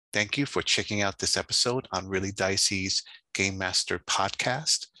Thank you for checking out this episode on Really Dicey's Game Master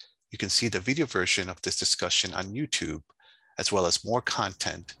podcast. You can see the video version of this discussion on YouTube, as well as more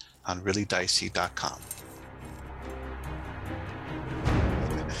content on reallydicey.com.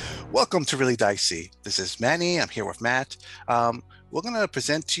 Welcome to Really Dicey. This is Manny. I'm here with Matt. We're going to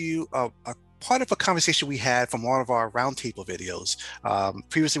present to you a part of a conversation we had from one of our roundtable videos.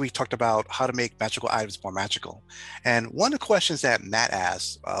 Previously, we talked about how to make magical items more magical. And one of the questions that Matt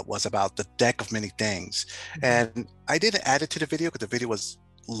asked was about the deck of many things. And I didn't add it to the video because the video was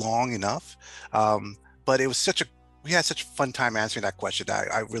long enough. But it was we had such a fun time answering that question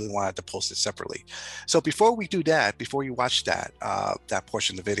that I really wanted to post it separately. So before we do that, before you watch that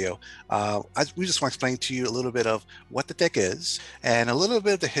portion of the video, we just want to explain to you a little bit of what the deck is and a little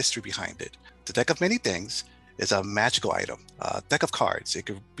bit of the history behind it. The deck of many things is a magical item, a deck of cards. It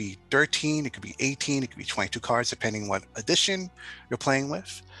could be 13, it could be 18, it could be 22 cards, depending on what edition you're playing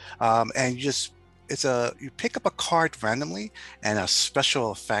with. And you pick up a card randomly and a special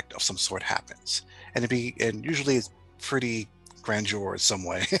effect of some sort happens. And usually it's pretty grandeur in some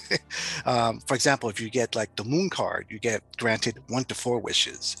way. For example, if you get like the Moon card, you get granted 1 to 4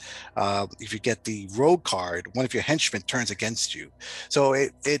 wishes. If you get the Rogue card, one of your henchmen turns against you. So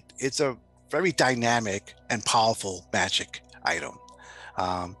it's a very dynamic and powerful magic item.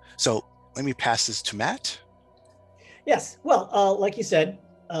 So let me pass this to Matt. Yes, well, like you said,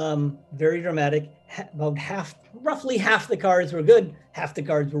 very dramatic. Roughly half the cards were good, half the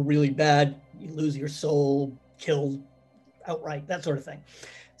cards were really bad. You lose your soul, killed outright, that sort of thing.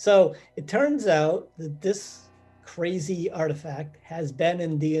 So it turns out that this crazy artifact has been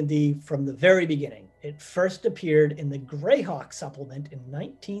in D&D from the very beginning. It first appeared in the Greyhawk supplement in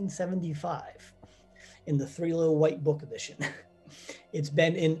 1975 in the Three Little White Book edition. It's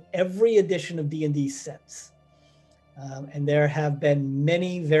been in every edition of D&D since. And there have been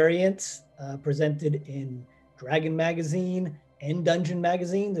many variants presented in Dragon Magazine and Dungeon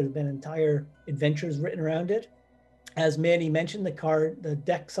Magazine. There's been entire adventures written around it. As Manny mentioned, the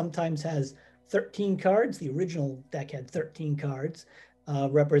deck sometimes has 13 cards. The original deck had 13 cards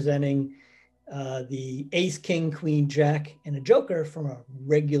representing the Ace, King, Queen, Jack, and a Joker from a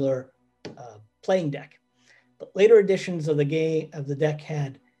regular playing deck. But later editions of the deck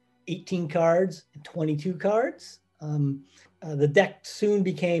had 18 cards and 22 cards. The deck soon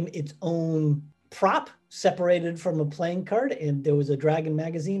became its own prop, separated from a playing card. And there was a Dragon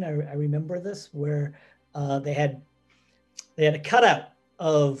magazine, I remember this, where they had a cutout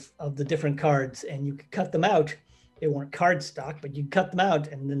of the different cards, and you could cut them out. They weren't card stock, but you cut them out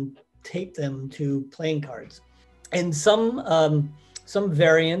and then tape them to playing cards. And some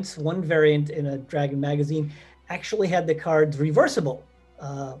variants, one variant in a Dragon magazine actually had the cards reversible,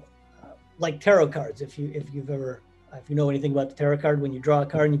 like tarot cards. If you know anything about the tarot card, when you draw a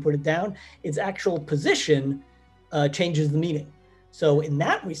card and you put it down, its actual position changes the meaning. So in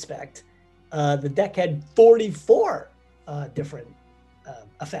that respect, the deck had 44 different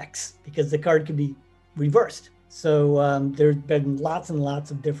effects because the card could be reversed. So there's been lots and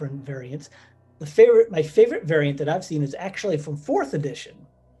lots of different variants. My favorite variant that I've seen is actually from 4th edition,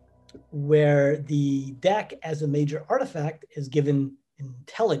 where the deck as a major artifact is given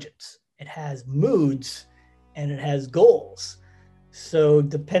intelligence. It has moods and it has goals. So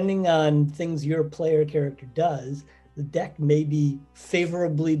depending on things your player character does, the deck may be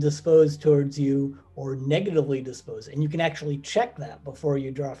favorably disposed towards you or negatively disposed. And you can actually check that before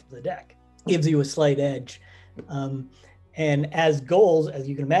you draw from the deck. It gives you a slight edge. And as goals, as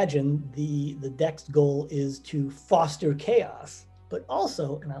you can imagine, the deck's goal is to foster chaos, but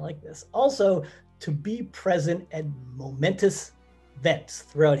also, and I like this, also to be present at momentous events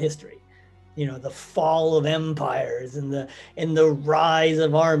throughout history. You know, the fall of empires and the rise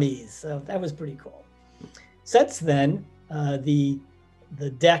of armies. So that was pretty cool. Since then, the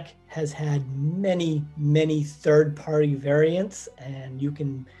deck has had many, many third-party variants, and you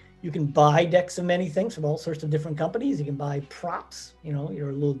can buy decks of many things from all sorts of different companies. You can buy props,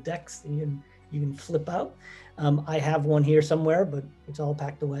 your little decks that you can flip out. I have one here somewhere, but it's all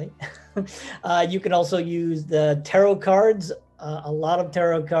packed away. You can also use the tarot cards. A lot of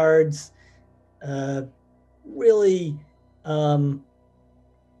tarot cards really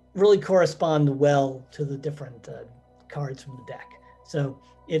correspond well to the different cards from the deck. So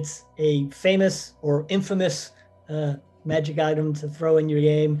it's a famous or infamous magic item to throw in your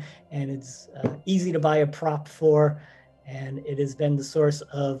game, and it's easy to buy a prop for, and it has been the source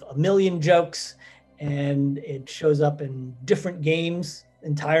of a million jokes, and it shows up in different games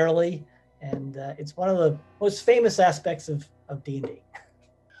entirely, and it's one of the most famous aspects of D&D.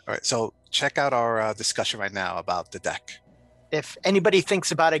 All right, so check out our discussion right now about the deck. if anybody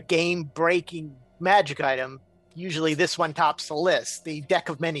thinks about a game-breaking magic item, usually this one tops the list, the deck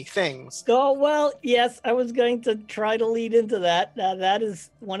of many things. Oh, well, yes, I was going to try to lead into that. That is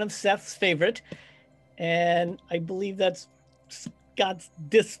one of Seth's favorite, and I believe that's Scott's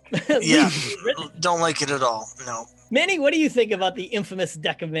least favorite. Don't like it at all. No. Manny, what do you think about the infamous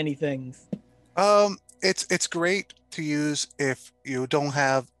deck of many things? It's great to use if you don't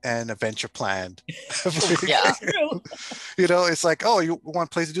have an adventure planned. Yeah. True. You know, it's like, oh, you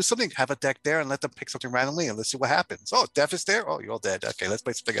want players to do something? Have a deck there and let them pick something randomly and let's see what happens. Oh, Death is there? Oh, you're all dead. Okay, let's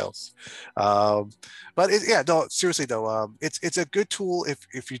play something else. But no, seriously though, it's a good tool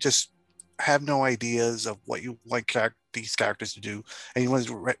if you just have no ideas of what you want these characters to do and you want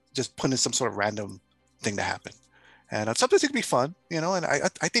to just put in some sort of random thing to happen. And sometimes it can be fun, you know, and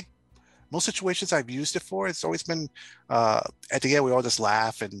I think most situations I've used it for, it's always been at the end we all just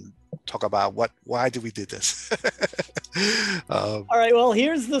laugh and talk about why did we do this. All right, well,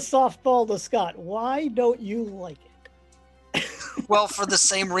 here's the softball to Scott. Why don't you like it? Well, for the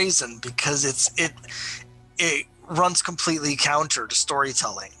same reason, because it runs completely counter to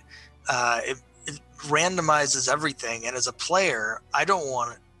storytelling. It randomizes everything, and as a player, I don't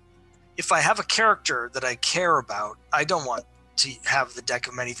want it. If I have a character that I care about, I don't want to have the deck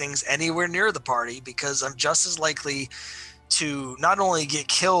of many things anywhere near the party, because I'm just as likely to not only get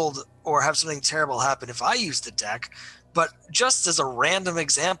killed or have something terrible happen if I use the deck, but just as a random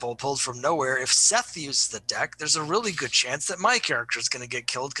example pulled from nowhere, if Seth uses the deck, there's a really good chance that my character is going to get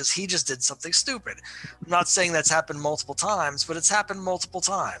killed because he just did something stupid. I'm not saying that's happened multiple times, but it's happened multiple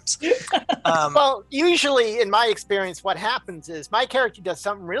times. Well, usually in my experience, what happens is my character does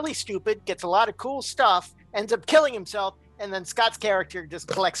something really stupid, gets a lot of cool stuff, ends up killing himself, and then Scott's character just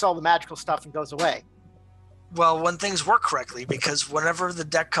collects all the magical stuff and goes away. Well, when things work correctly, because whenever the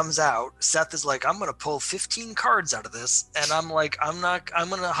deck comes out, Seth is like, I'm going to pull 15 cards out of this. And I'm like, I'm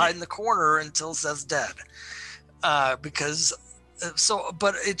going to hide in the corner until Seth's dead. But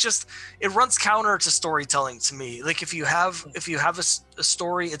it runs counter to storytelling to me. Like if you have a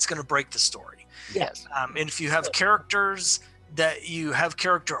story, it's going to break the story. Yes. And if you have characters that you have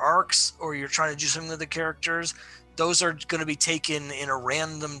character arcs, or you're trying to do something with the characters, those are going to be taken in a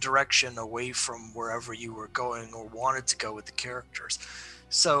random direction away from wherever you were going or wanted to go with the characters.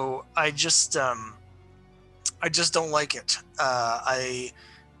 So I just don't like it.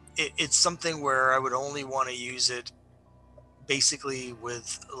 It's something where I would only want to use it basically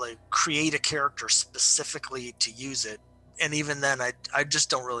with like create a character specifically to use it. And even then I just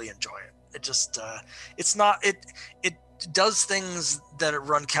don't really enjoy it. It just, it does things that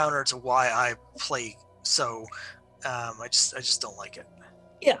run counter to why I play. So I just don't like it.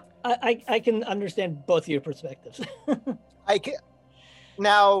 Yeah, I can understand both of your perspectives.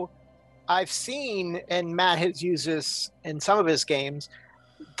 Now, I've seen, and Matt has used this in some of his games,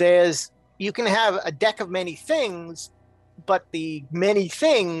 you can have a deck of many things, but the many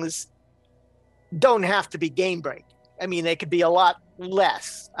things don't have to be game breaking. I mean, they could be a lot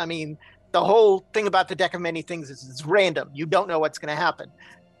less. I mean, the whole thing about the deck of many things is it's random. You don't know what's going to happen.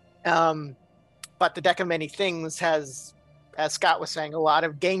 But the deck of many things has, as Scott was saying, a lot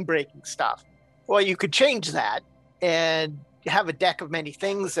of game-breaking stuff. Well, you could change that and have a deck of many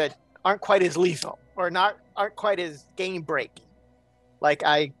things that aren't quite as lethal or aren't quite as game-breaking. Like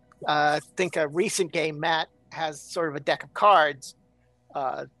I think a recent game, Matt has sort of a deck of cards,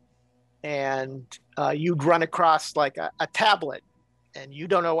 and you'd run across like a tablet, and you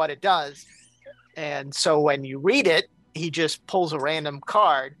don't know what it does. And so when you read it, he just pulls a random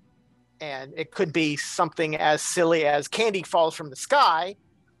card. And it could be something as silly as candy falls from the sky,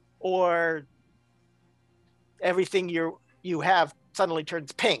 or everything you have suddenly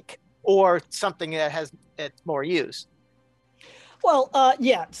turns pink, or something that has more use. Well,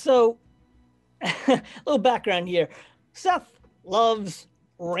 yeah. So, a little background here. Seth loves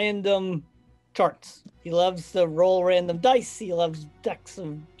random charts. He loves to roll random dice. He loves decks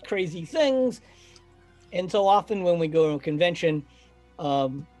of crazy things. And so often when we go to a convention,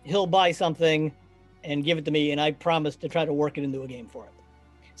 he'll buy something and give it to me, and I promise to try to work it into a game for him.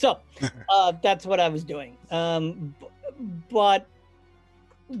 So that's what I was doing. But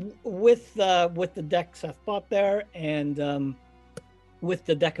with the deck Seth bought there, and with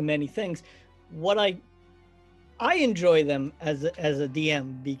the deck of many things, what I enjoy them as a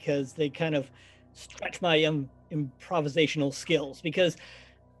DM, because they kind of stretch my improvisational skills, because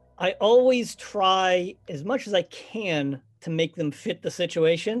I always try as much as I can to make them fit the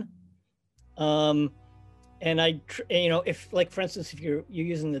situation. And if, like, for instance, if you're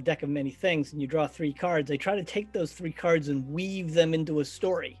using the deck of many things and you draw 3 cards, I try to take those 3 cards and weave them into a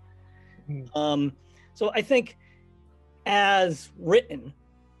story. So I think as written,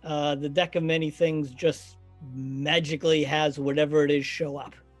 the deck of many things just magically has whatever it is show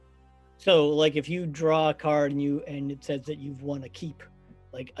up. So like if you draw a card and it says that you've won a keep,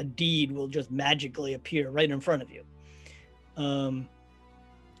 like a deed will just magically appear right in front of you.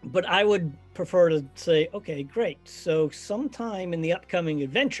 But I would prefer to say, okay, great. So sometime in the upcoming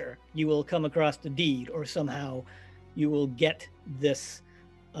adventure, you will come across the deed, or somehow you will get this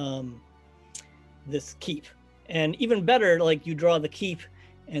this keep. And even better, like you draw the keep,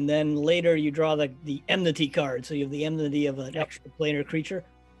 and then later you draw the enmity card. So you have the enmity of an extra planar creature.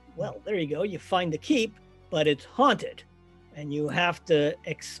 Well, there you go. You find the keep, but it's haunted, and you have to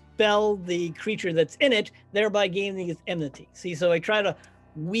expel the creature that's in it, thereby gaining its enmity. See, so I try to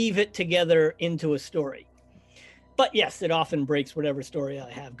weave it together into a story. But yes, it often breaks whatever story I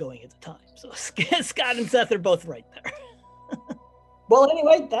have going at the time. So Scott and Seth are both right there. Well,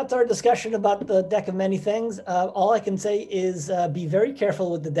 anyway, that's our discussion about the deck of many things. All I can say is be very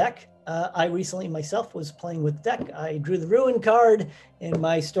careful with the deck. I recently myself was playing with deck. I drew the ruin card, and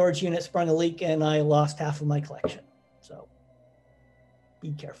my storage unit sprung a leak, and I lost half of my collection. So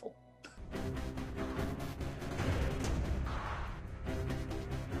be careful.